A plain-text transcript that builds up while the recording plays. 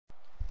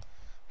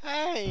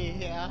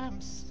Hey,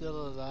 I'm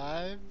still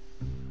alive.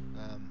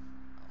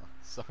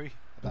 Sorry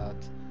about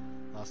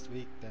last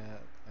week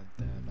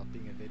and not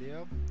being a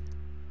video.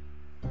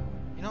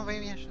 You know,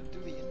 maybe I should do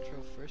the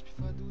intro first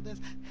before I do this.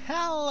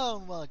 Hello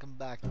and welcome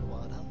back to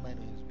Wild Hunt. My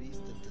name is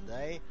Beast and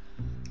today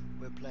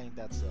we're playing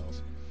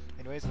Deadcells.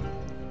 Anyways,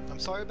 I'm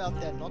sorry about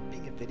there not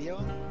being a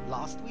video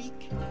last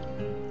week.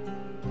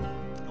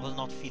 I was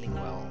not feeling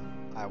well.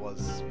 I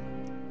was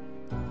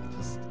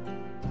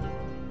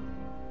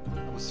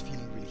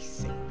feeling really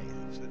sick,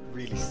 basically.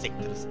 Really sick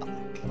to the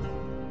stomach.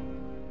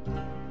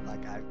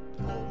 Like I've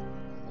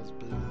almost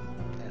been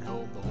at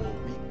home the whole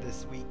week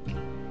this week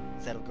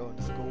instead of going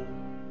to school.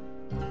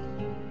 And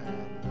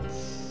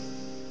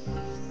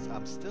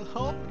I'm still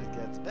hoping it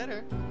gets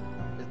better.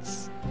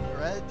 It's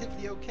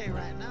relatively okay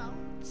right now.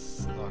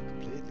 It's not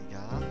completely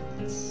gone.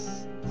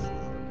 It's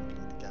never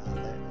completely gone.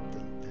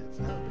 It's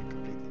never been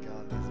completely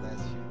gone these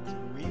last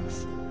few 2 weeks.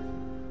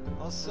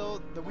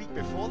 Also, the week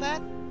before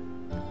that,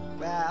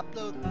 where I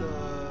uploaded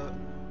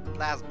the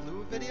last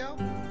blue video,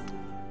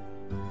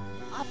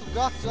 I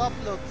forgot to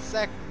upload the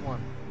second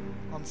one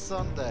on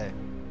Sunday.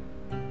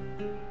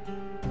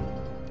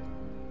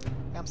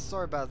 I'm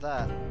sorry about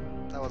that.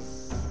 That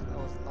was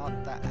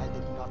not that. I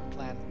did not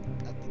plan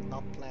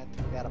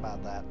to forget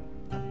about that.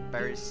 I'm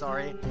very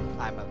sorry.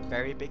 I'm a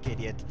very big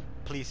idiot.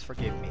 Please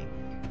forgive me.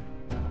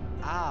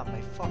 My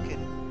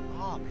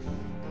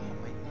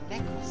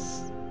neck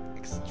was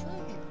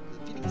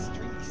feeling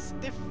extremely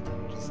stiff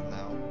just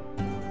now.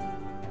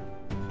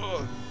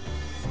 Ugh.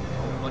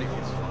 My body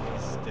feels fucking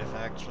stiff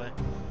actually.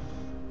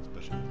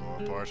 Especially the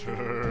lower part.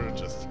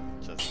 just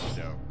a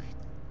joke.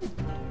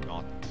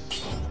 Not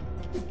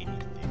anything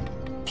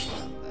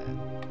like that.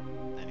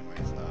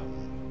 Anyways,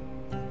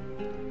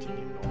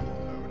 continue normal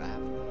mode. I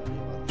have no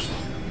idea what the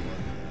fuck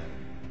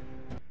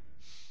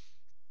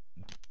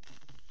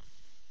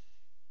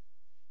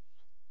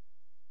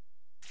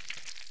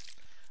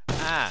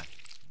was.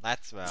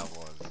 That's where I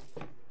was.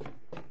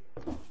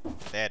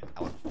 Dead.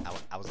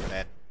 I was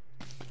dead.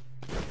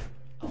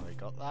 Already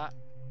got that.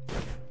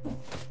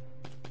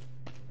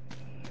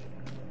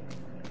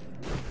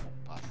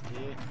 Past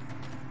here.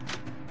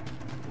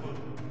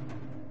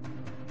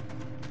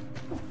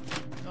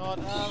 God,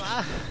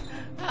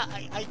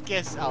 I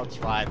guess I'll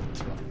try the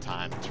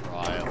time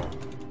trial.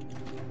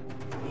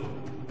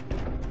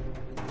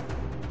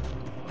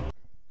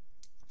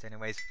 So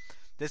anyways,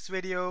 this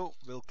video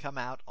will come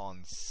out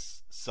on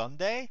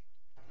Sunday.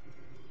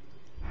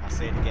 I'll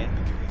say it again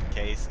in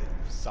case it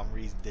for some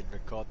reason didn't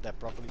record that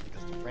properly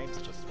because the frames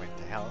just went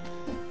to hell.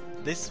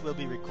 This will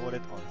be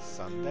recorded on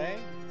Sunday.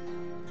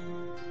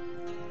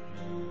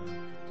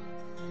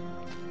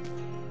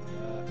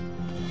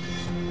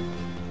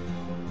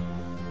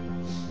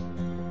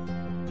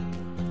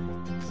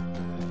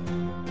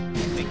 I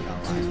think I'll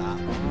like that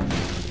one.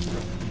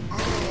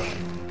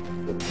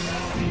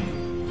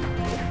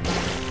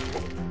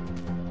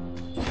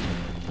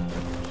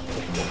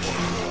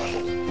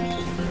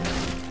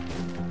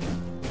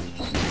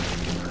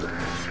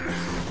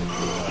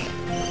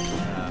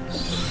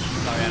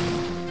 Sorry, I'm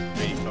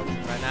really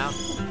focusing right now. I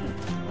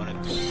want to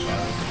do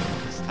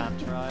this time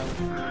trial.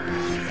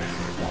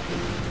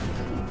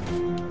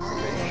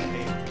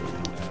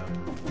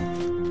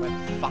 Where the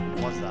fuck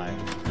was I?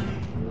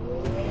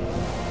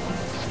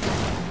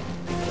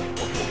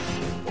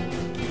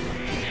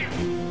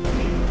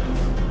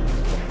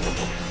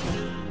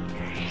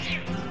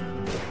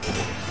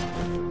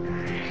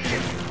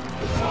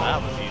 Oh, that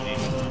was easy.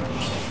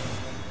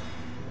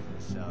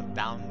 So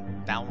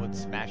downward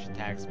smash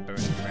attacks,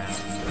 burning ground.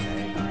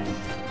 Okay, nice.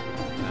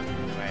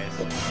 Anyways,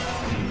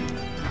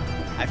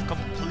 I've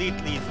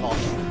completely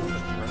lost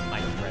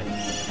my thread.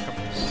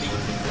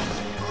 Completely lost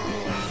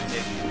it.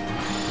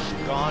 It's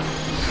gone.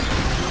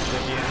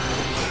 Oblivion.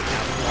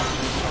 I've lost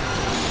it.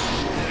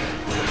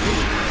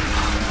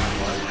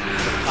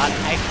 But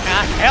I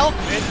can't help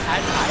it,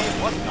 and I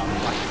was not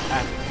like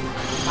that.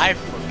 I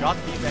forgot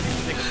these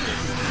enemies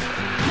exist.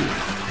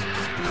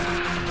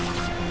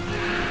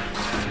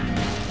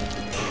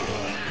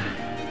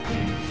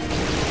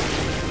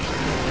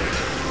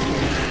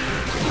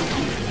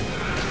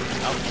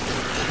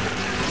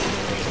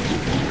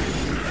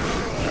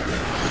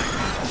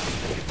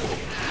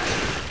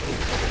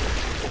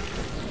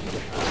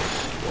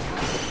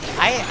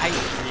 I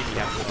really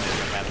have to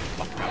think where the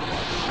fuck I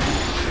was.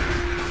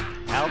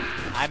 Help!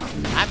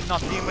 I'm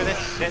not dealing with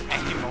this shit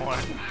anymore.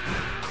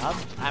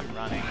 I'm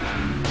running.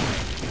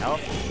 Help!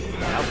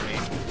 Help me!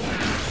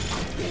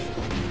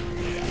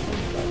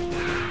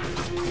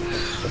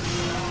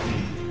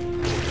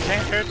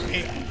 Can't hurt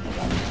me.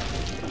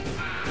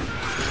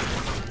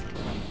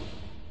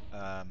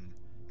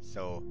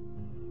 So,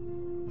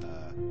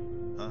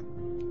 huh?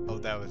 Oh,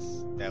 that was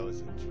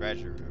a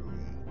treasure room.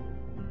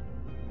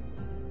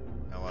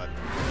 You know what?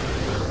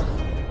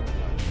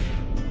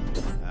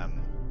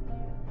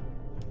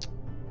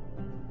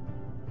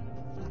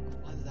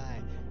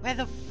 Where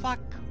the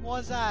fuck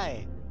was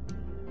I?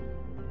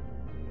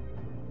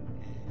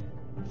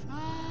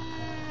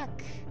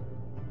 Fuck!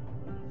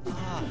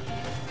 Ah,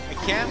 I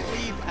can't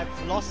believe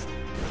I've lost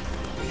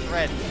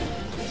thread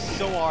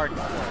so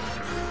hardcore.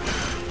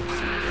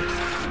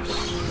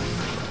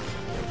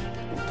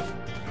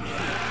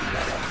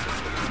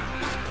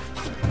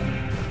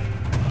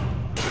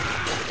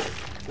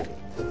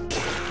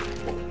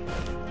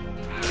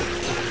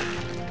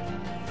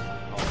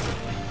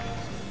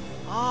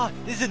 Ah,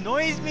 this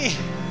annoys me!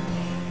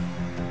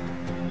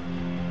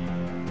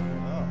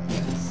 Oh,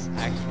 that's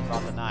actually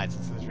rather nice.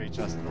 It's literally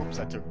just, oops,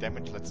 I took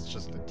damage, let's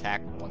just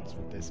attack once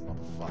with this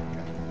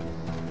motherfucker.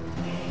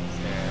 Is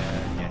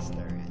there... Yes,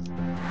 there is.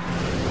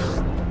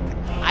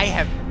 I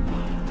have...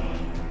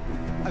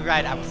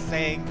 Alright, I was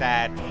saying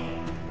that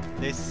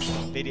this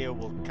video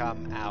will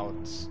come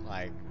out,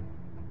 like...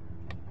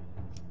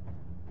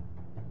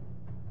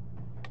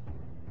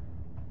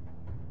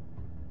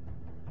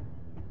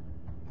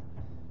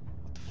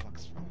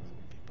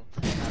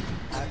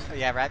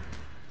 Yeah, right.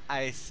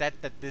 I said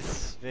that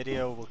this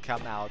video will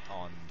come out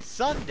on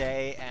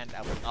Sunday, and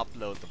I will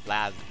upload the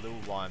Blast Blue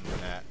one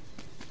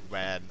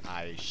when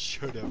I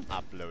should have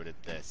uploaded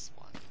this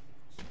one.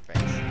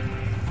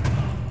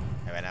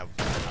 And when I will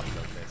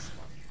upload this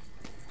one.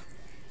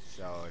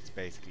 So it's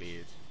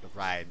basically the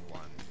right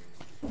one.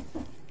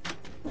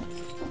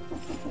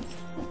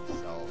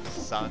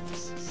 So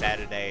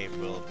Saturday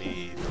will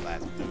be the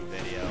Blast Blue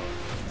video.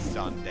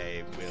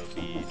 Sunday will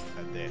be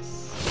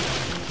this.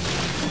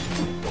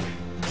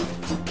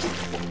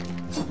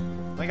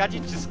 Oh my god, you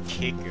just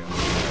kick him.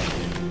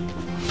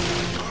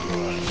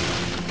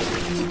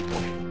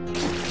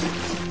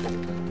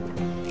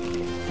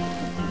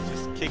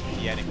 Just kick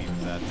the enemy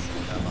with that,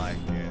 I like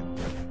it.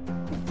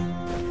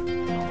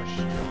 How much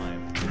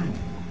time?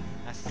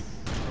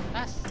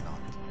 That's not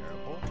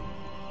terrible.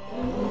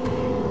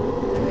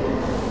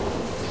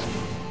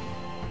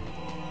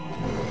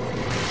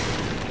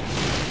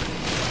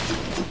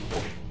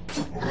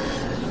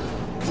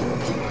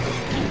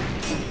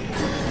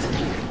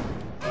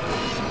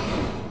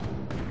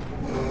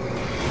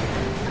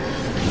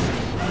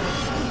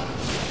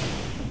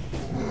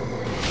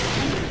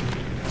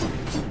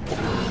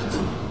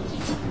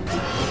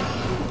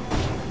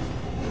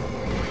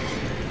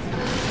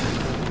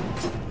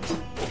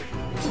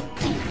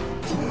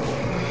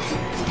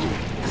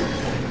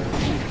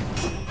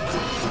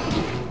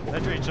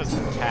 Just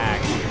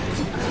attack.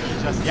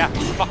 Just, yeah,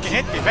 fucking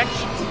hit me, bitch!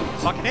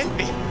 Fucking hit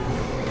me!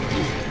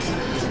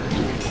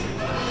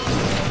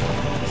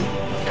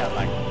 Okay, I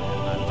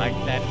like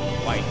that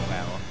quite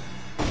well.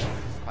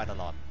 Quite a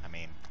lot, I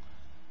mean.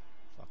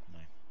 Fuck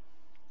me.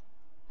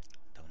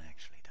 Don't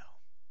actually though.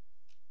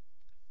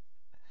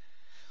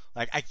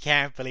 Like, I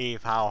can't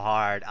believe how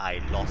hard I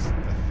lost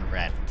the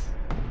thread.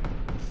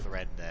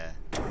 There.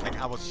 Like,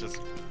 I was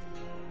just...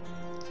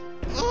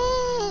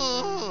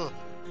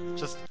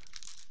 Just...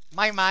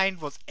 My mind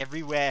was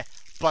everywhere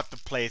but the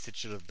place it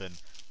should have been.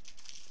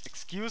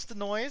 Excuse the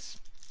noise.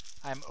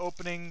 I'm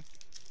opening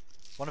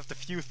one of the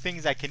few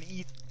things I can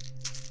eat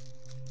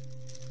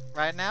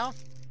right now,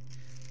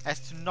 as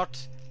to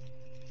not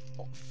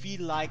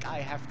feel like I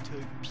have to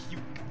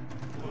puke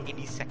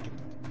any second.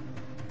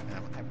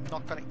 I'm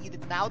not gonna eat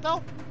it now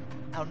though.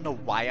 I don't know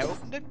why I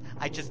opened it.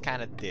 I just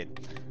kinda did.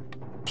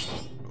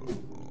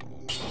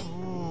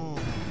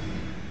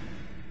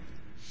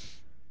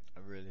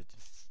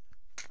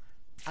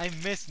 I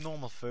miss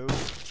normal food,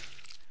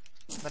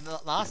 but the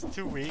last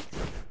 2 weeks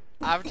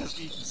I've just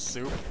eaten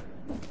soup,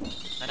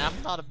 and I'm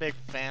not a big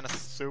fan of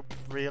soup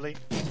really,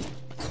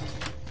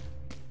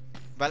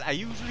 but I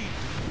usually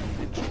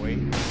enjoy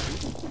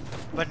soup.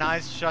 But now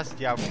it's just,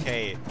 yeah,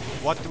 okay,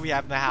 what do we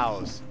have in the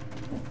house?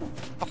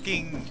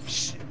 Fucking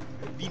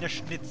Wiener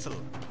Schnitzel,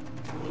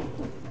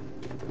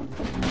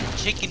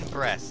 chicken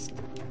breast,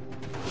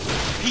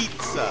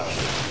 pizza,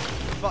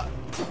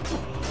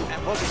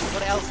 and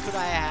what else could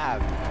I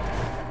have?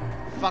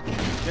 Fucking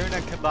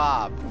doner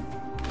kebab.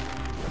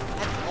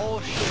 That's all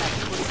shit I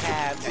could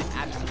have and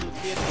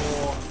absolutely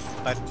adore,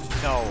 but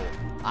no,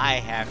 I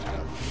have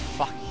to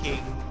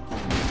fucking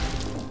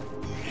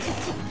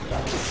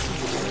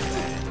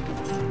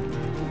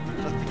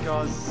just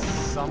because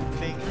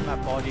something in my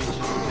body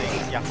just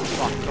thinks, yeah,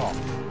 fuck off.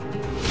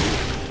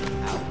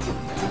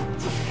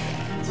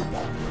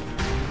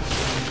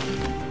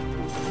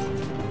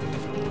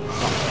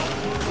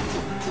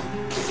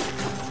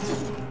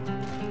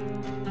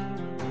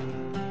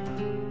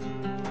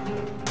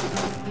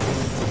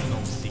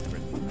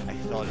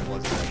 It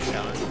was a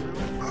challenge.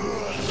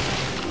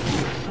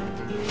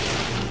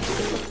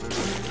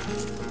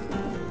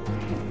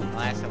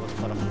 Last I was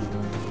part of.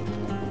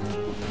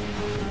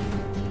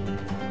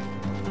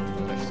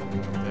 There's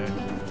something up there.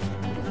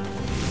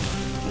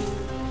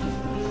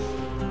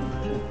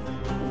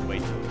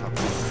 Wait till we talk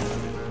about it.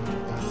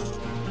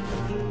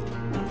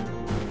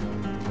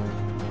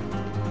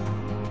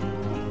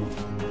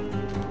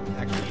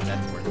 Actually,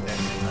 that's worth it.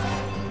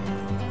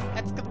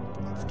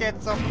 Let's get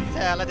some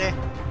brutality.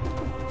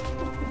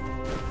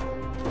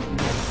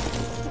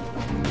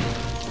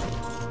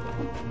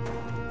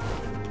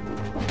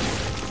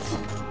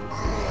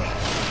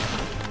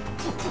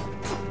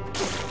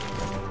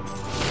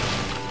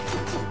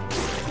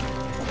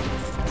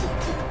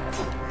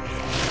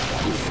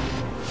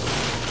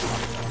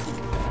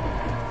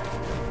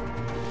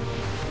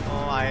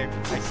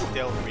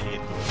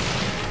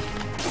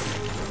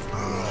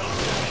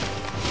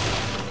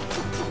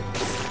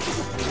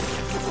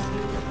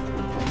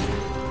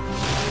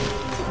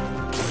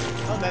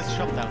 there's a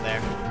shop down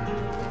there.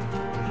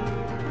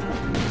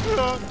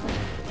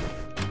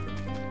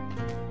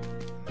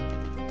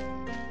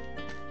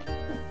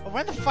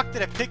 When the fuck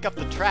did I pick up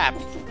the trap?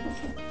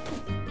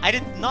 I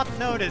did not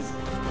notice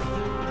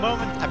the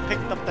moment I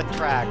picked up the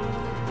trap.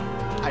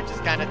 I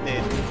just kinda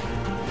did.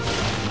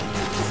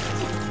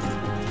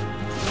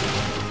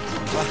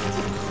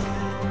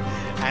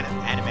 And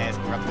anime has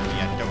corrupted me.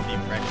 I don't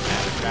even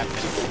recognize the traps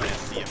anymore when I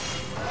see them.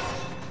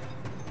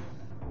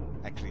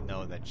 Actually,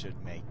 no, that should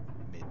make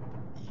it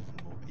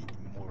even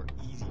more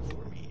easy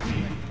for me to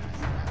recognize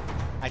that.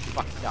 I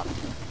fucked up.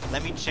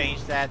 Let me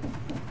change that.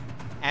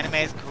 Anime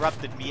has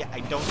corrupted me. I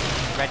don't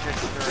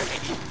register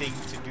anything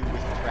to do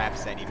with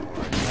traps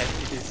anymore.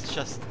 It is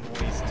just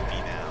noise to me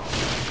now.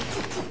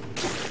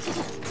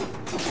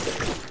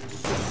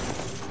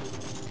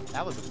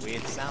 That was a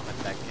weird sound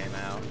that came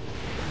out.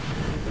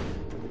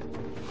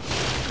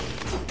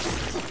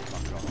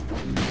 Fuck off.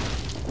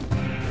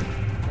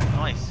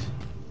 Nice.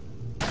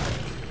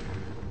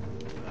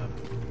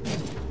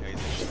 Is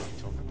it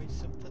talking about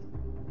something?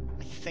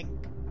 I think.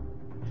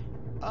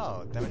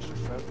 Oh, damage to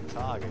frozen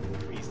target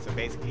increased. So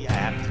basically I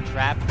have to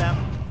trap them,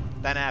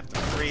 then I have to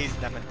freeze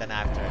them, and then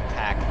I have to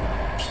attack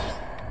them.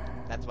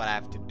 That's what I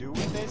have to do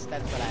with this.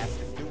 That's what I have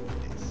to do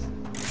with this.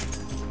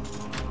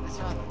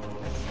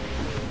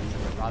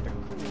 That's rather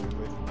cool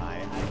with my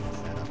item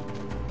setup.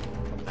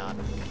 Not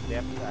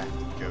depth, I have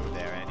to go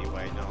there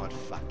anyway. No, what?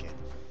 Fuck it.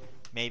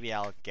 Maybe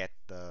I'll get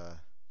the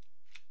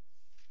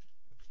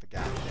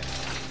goddamn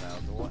spell.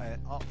 I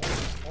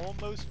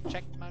almost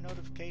checked my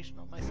notification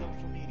on my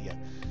social media.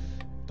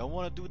 Don't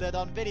want to do that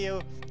on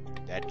video.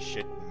 That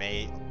shit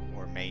may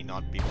or may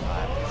not be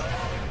private.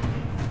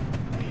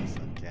 Please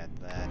look at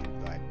that.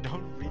 I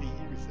don't really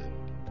use it.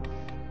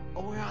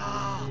 Oh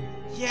yeah!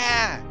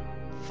 Yeah!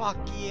 Fuck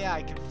yeah!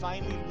 I can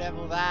finally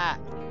level that.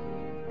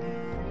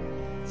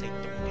 Say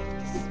don't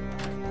lift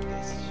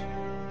this.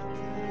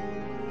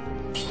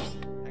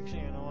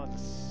 Actually, you know what?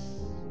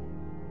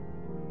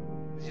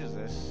 Let's use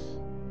this.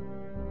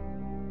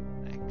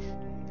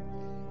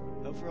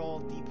 Actually, overall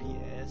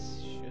DPS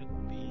should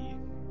be.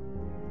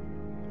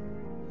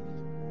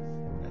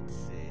 Let's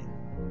see.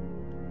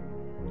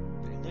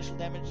 The initial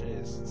damage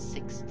is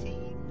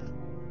 16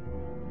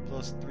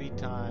 plus 3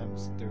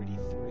 times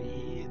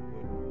 33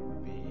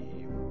 would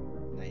be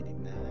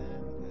 99.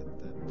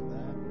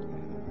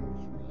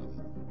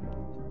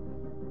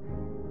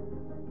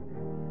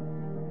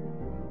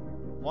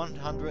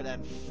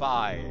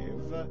 105.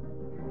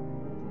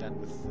 Then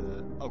with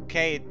the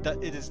okay,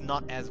 it is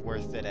not as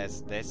worth it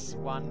as this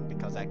one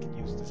because I can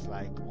use this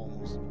like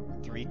almost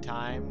 3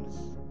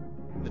 times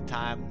the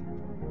time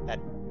that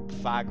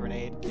fire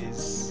grenade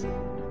is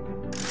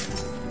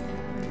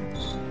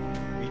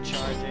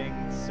recharging,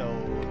 so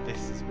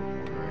this is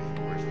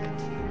worth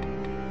it.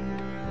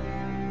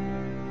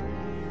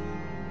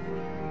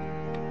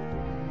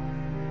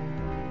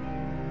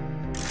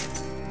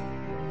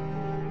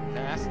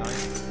 Okay, that's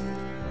nice.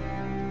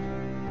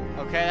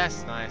 Okay,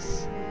 that's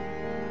nice.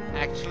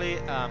 Actually,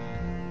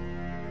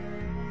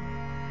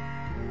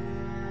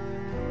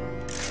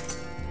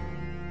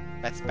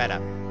 that's better.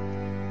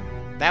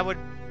 That would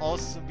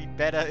also be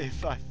better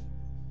if I...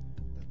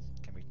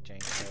 Can we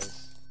change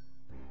those?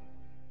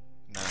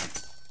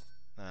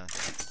 Nah.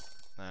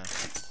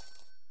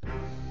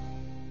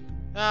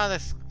 Nah,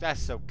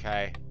 that's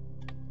okay.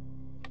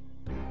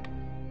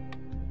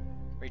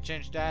 We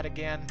change that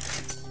again.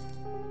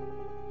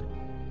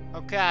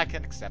 Okay, I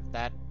can accept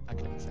that.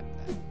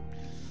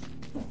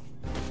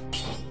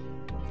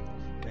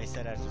 They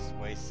said I just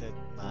wasted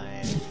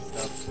my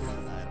stuff,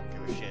 but I don't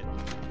give a shit.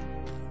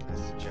 This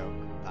is a joke.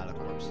 Pile of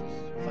corpses.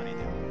 Funny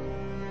deal.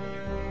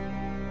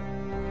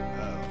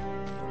 Oh.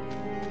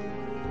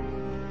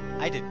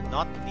 I did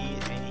not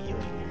need any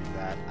healing to do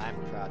that. I'm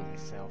proud of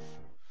myself.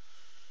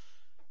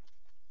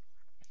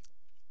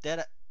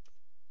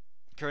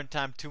 Current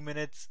time 2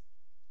 minutes.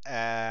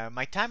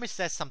 My timer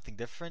says something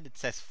different. It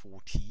says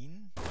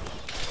 14.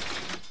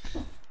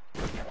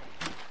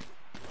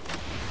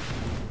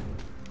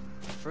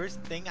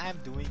 First thing I'm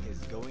doing is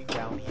going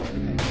down here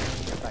and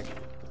see if I can...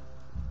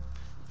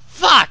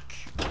 Fuck!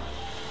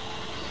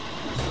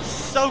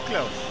 So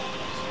close!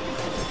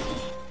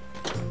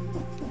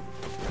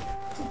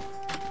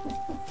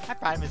 I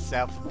pride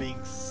myself for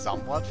being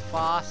somewhat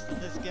fast in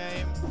this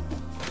game.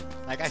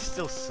 Like, I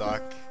still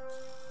suck.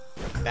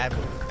 That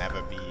will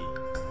never be...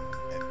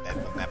 That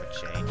will never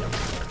change. I will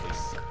always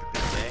suck at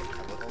this game. I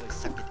will always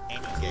suck at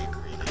any game,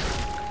 really.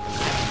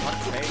 I'm not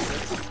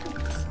favorite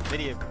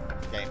video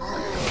game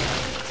player.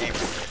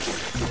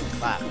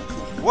 Wow.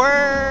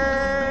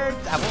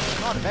 Words! I was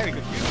not very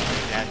good at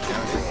that,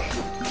 notice.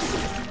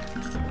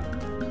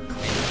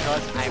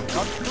 Because I'm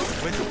not good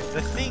with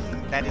the thing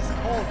that is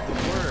called the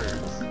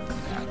words.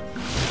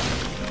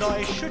 Even though I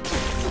should be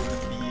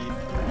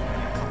when it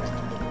comes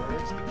to the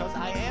words, because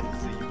I am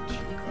the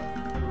YouTuber.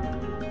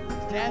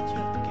 Statue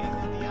of the King of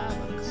the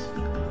Islands.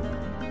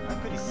 How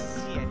could he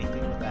see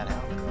anything with that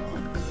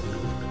alcohol?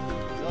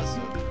 He's also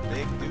a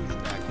big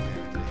douchebag.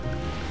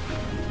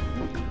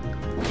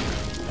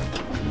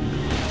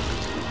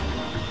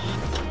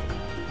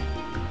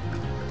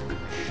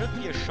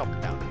 be a shop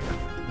down here.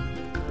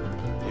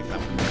 If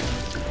I'm...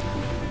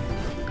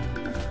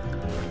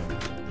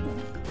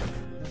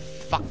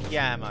 Fuck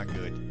yeah, am I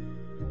good.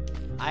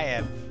 I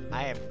am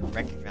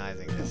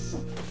recognizing this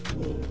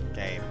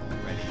game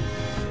already.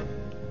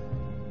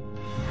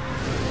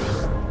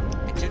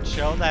 It should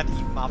show that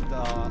even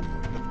after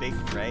the big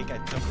break I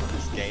took from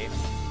this game,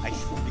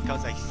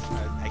 because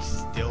I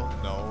still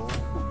know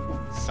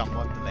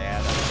somewhat the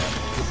layout of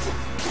levels,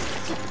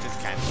 which is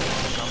kind of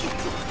awesome.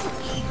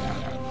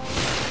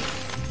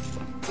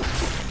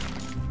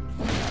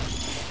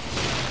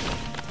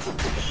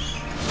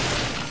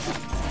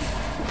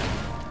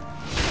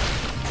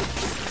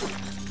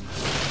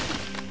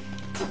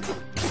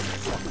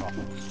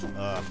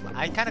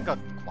 I kind of got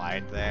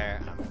quiet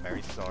there. I'm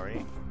very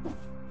sorry.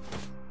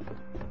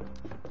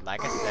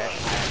 Like I said,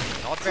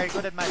 I'm not very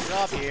good at my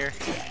job here.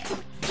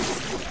 Does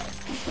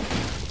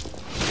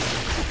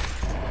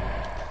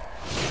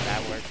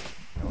that work?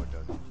 No, it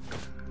doesn't.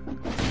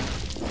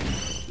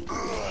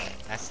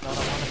 That's not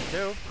what I want to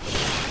do.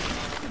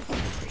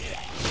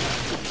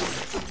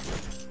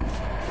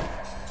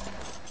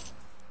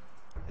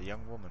 A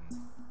young woman.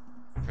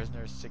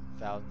 Prisoner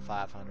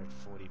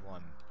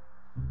 6541.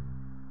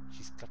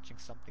 She's clutching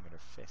something in her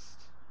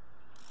fist.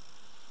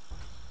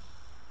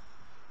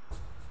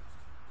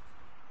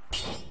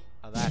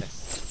 Oh, that is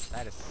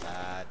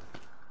sad.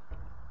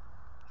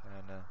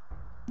 And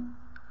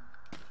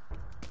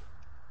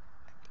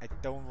I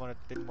didn't want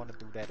to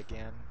do that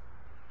again.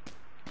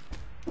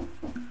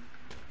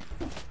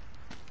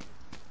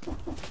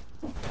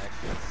 That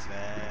feels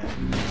sad.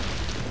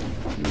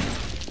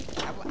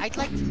 I'd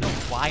like to know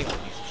why all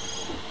these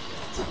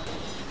people.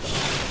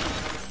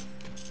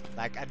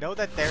 Like, I know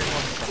that there was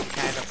some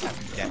kind of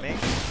epidemic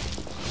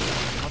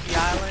on the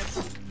island,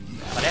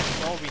 but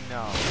that's all we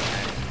know.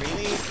 And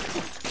really,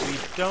 we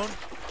don't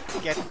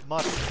get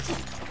much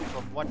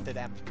from what the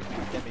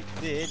epidemic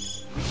did.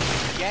 We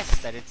can guess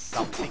that it's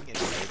something in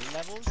later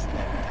levels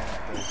that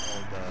does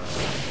all the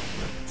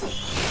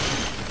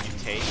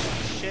mutation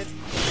shit.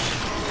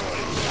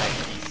 Like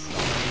these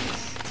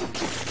zombies.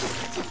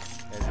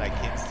 There's like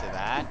hints to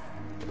that.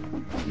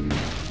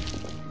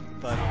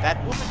 But that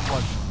woman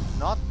was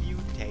not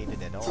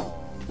mutated at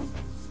all.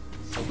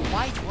 So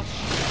why was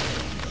she?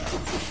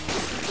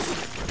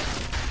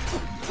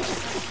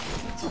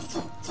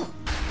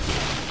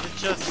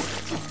 It's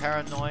just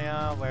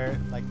paranoia where,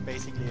 like,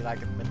 basically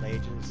like in the Middle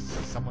Ages,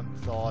 someone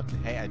thought,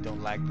 hey, I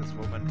don't like this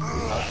woman,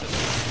 I'll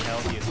just tell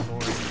the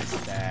authorities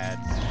that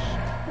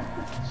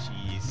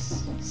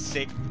she's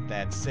sick,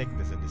 that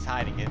sickness and is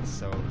hiding it,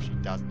 so she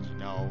doesn't, you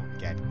know,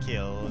 get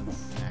killed,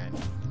 and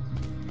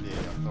the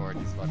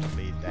authorities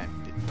luckily then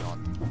did not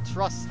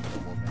trust the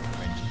woman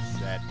when she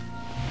said,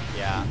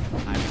 yeah,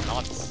 I'm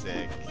not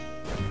sick,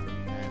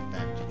 and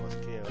then she was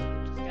killed,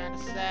 which is kind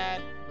of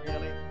sad,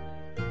 really.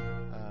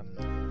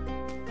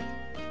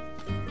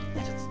 I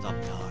should stop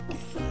talking.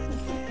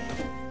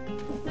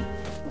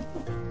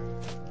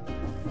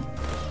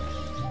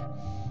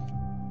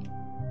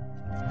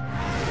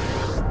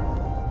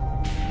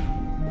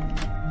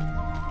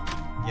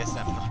 Yes,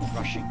 I'm not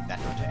rushing that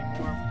much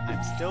anymore.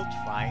 I'm still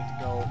trying to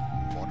go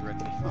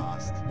moderately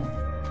fast.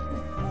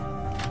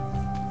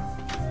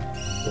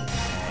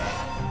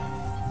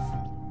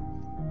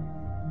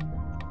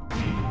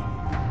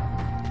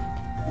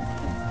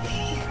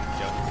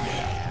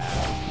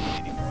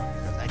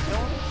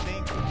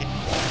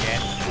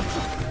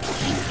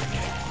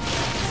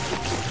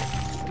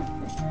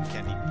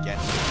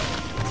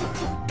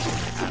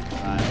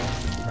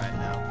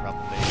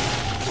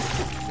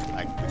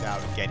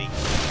 Getting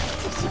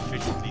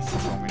sufficiently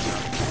strong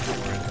enough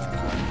for the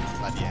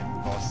bloody end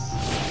boss.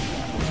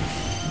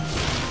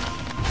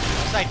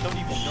 Also, I don't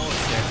even know if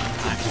there's a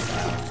time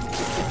trial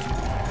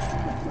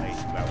for the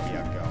place where we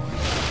are going.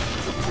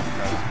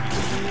 Because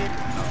we need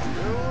another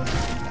room.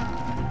 I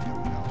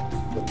don't know.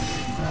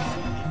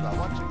 People are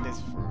watching this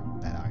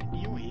that are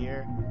new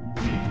here.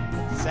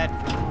 Said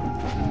room.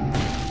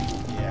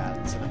 Yeah,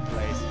 it's in a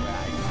place where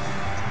I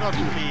do not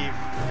believe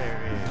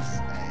there is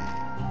a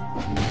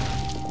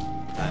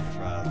time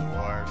trial,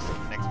 or so the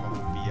next one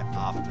will be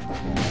after the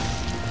boss.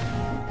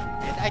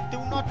 And I do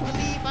not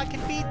believe I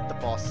can beat the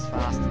boss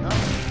fast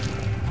enough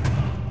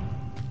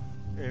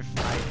if I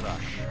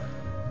rush.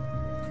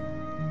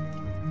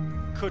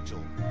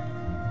 Cudgel.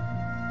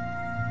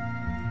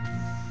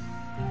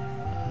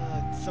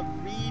 It's a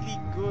really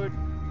good...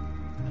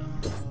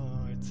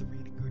 Oh, it's a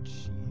really good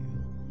shield.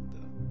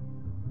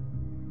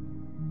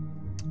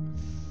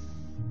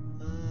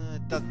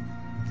 It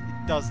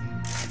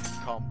doesn't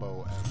combo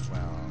as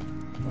well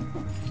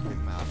with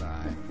my other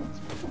items.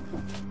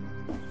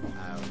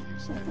 I'll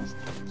use that as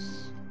those.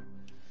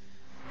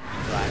 I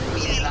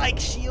really like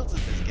shields in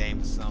this game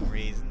for some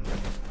reason.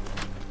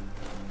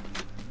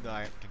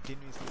 I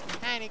continuously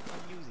panic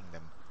when using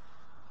them.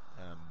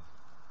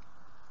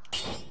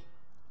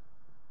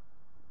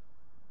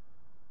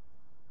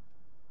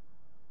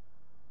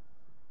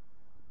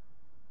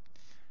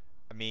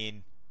 I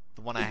mean,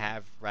 the one I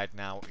have right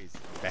now is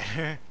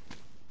better.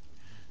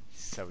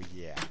 So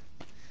yeah.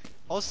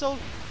 Also,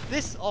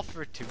 this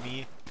offered to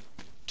me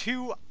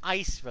 2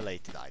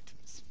 ice-related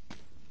items.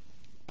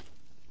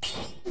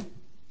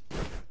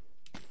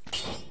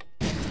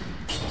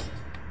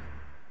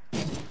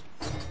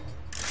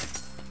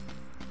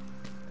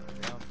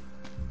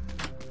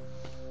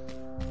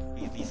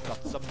 He at least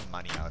got some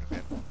money out of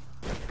it.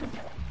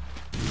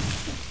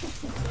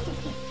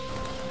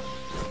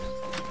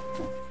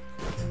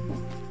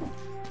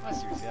 I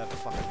seriously have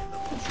fucking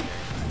love this game.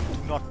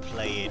 Do not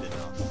play it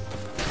enough.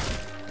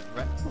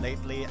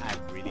 Lately, I'm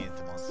really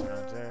into Monster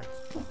Hunter.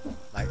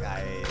 Like in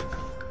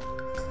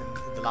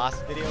the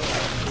last video, I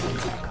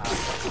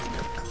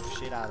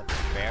shit out of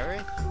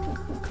Barrett,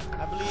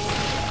 I believe,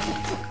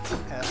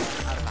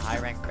 out of a high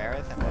rank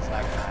Barrett, and was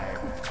like my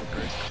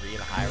first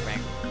real high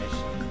rank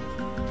mission.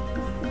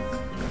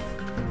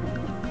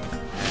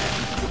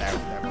 And there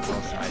was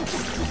also my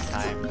first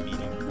time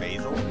meeting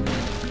Basil.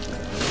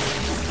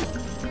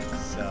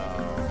 So.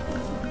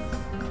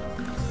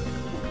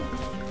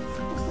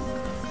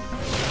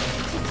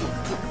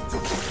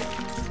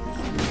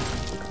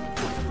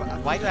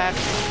 Why do I have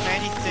so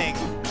many things?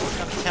 I was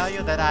gonna tell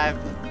you that I've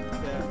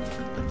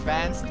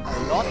advanced a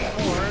lot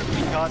more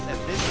because at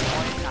this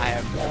point I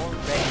have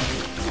already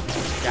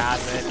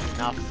gathered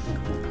enough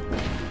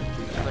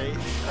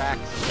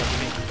cracks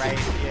for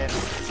Radiant,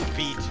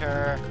 beat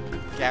her,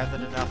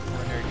 gathered enough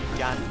for her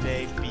Gigante,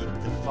 beat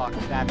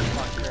that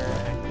fucker,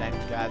 and then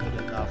gathered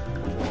enough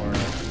for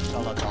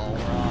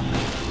Saladora,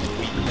 and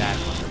beat that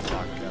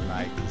motherfucker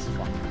like his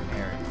fucking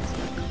parents.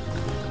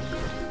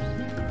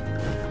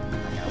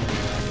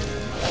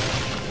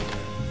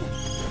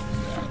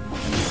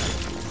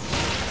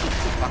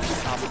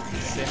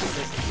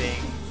 Simplest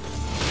thing.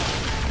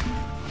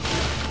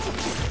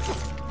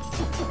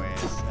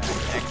 Anyways,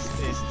 next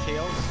is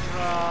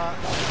Tailstra.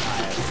 I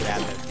have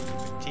gathered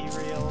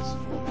materials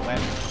for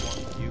weapons I want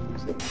to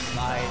use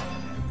inside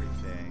and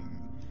everything.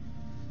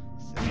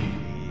 So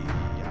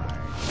yeah,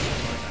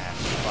 I have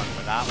some fun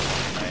with that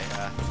one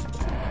later.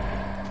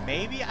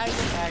 Maybe I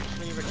will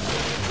actually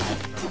record it, I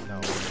don't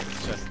know.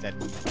 It's just that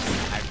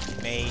I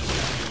may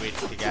do it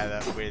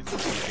together with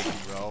Big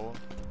Bro.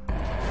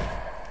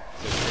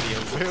 This video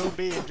will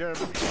be in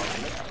German.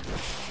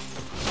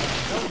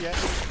 Oh yeah.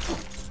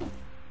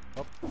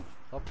 Hop,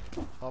 hop,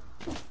 hop.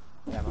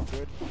 Yeah, not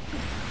good.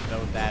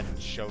 Though that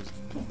shows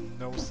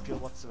no skill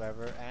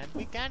whatsoever, and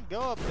we can't go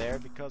up there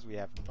because we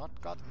have not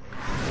gotten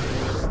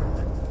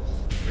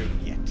room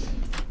yet.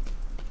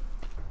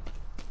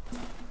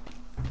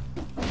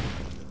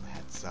 Little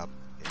heads up,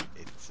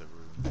 it's a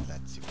room that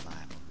lets you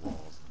climb on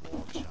walls and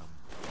wall jump.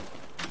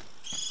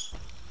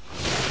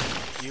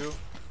 You.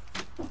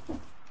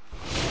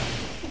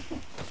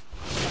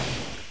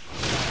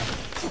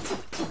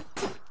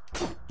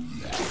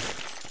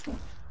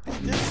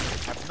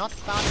 I've not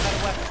found a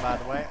better weapon, by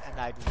the way, and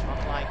I do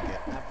not like it.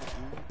 I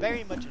would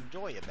very much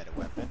enjoy a better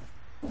weapon.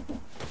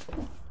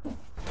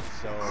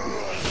 So,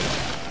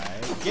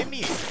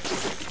 gimme!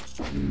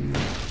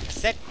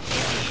 Set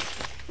gimme!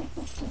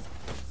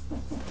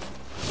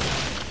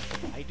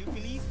 I do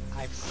believe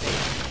I've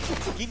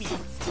said gimme!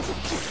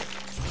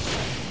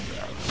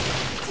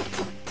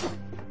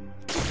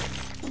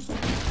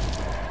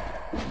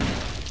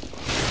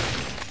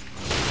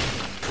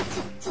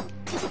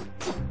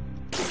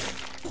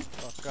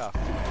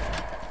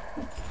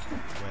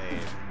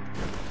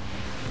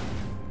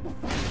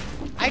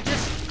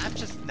 I'm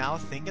just now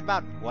thinking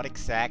about what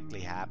exactly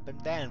happened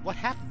there, and what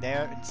happened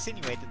there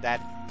insinuated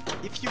that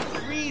if you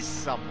freeze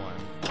someone,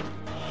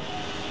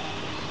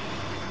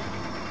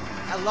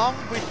 along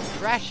with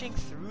crashing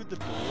through the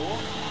door,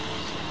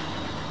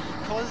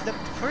 cause them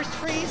to first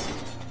freeze,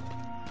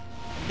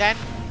 and then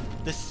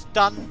the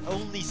stun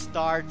only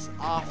starts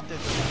after the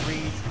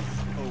freeze is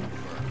over.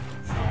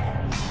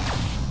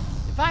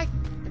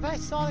 If I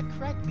saw it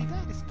correctly,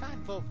 that is kind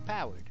of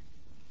overpowered.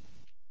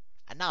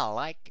 And I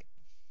like it.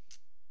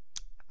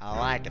 I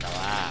like it a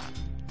lot.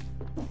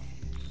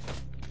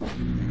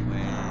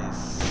 Anyways,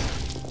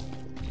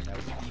 that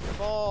was the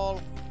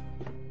fall.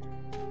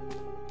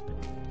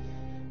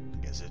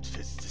 Guess it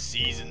fits the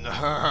season.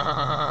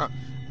 I'm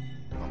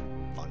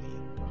funny.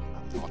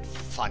 I'm not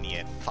funny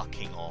at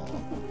fucking all.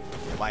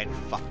 Why the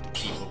fuck do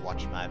people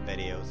watch my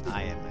videos?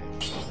 I am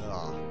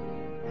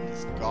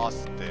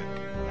disgusting.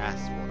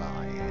 That's what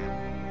I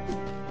am.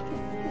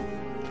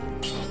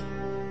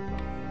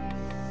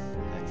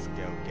 Let's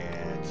go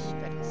get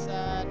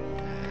Deadcells.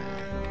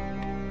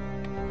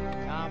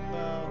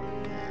 Combo.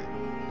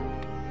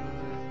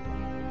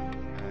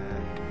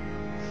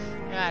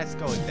 Yeah, let's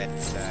go with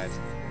Deadcells.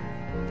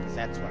 Because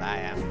that's what I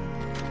am. Of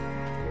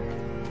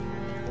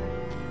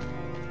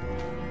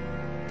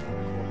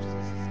course,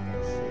 this is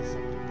gonna say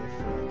something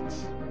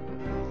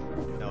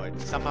different. No, it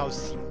somehow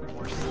seemed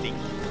more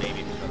stinky,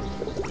 maybe because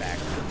of the back.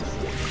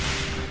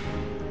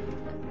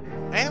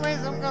 Anyways,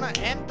 I'm gonna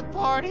end the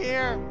part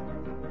here.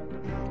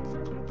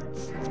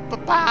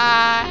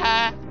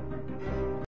 Bye-bye!